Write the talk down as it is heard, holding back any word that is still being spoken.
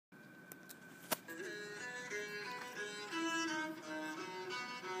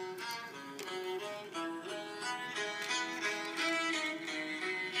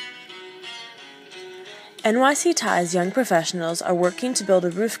NYCTies young professionals are working to build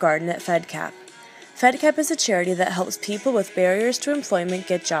a roof garden at FedCap. FedCap is a charity that helps people with barriers to employment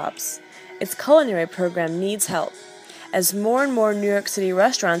get jobs. Its culinary program needs help. As more and more New York City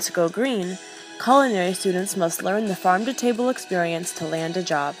restaurants go green, culinary students must learn the farm-to-table experience to land a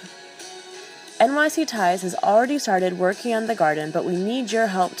job. NYCTies has already started working on the garden, but we need your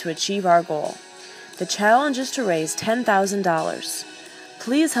help to achieve our goal. The challenge is to raise $10,000.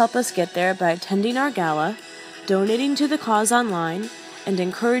 Please help us get there by attending our gala, donating to the cause online, and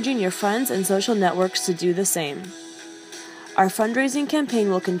encouraging your friends and social networks to do the same. Our fundraising campaign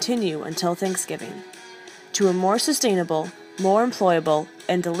will continue until Thanksgiving. To a more sustainable, more employable,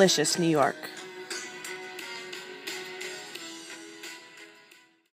 and delicious New York.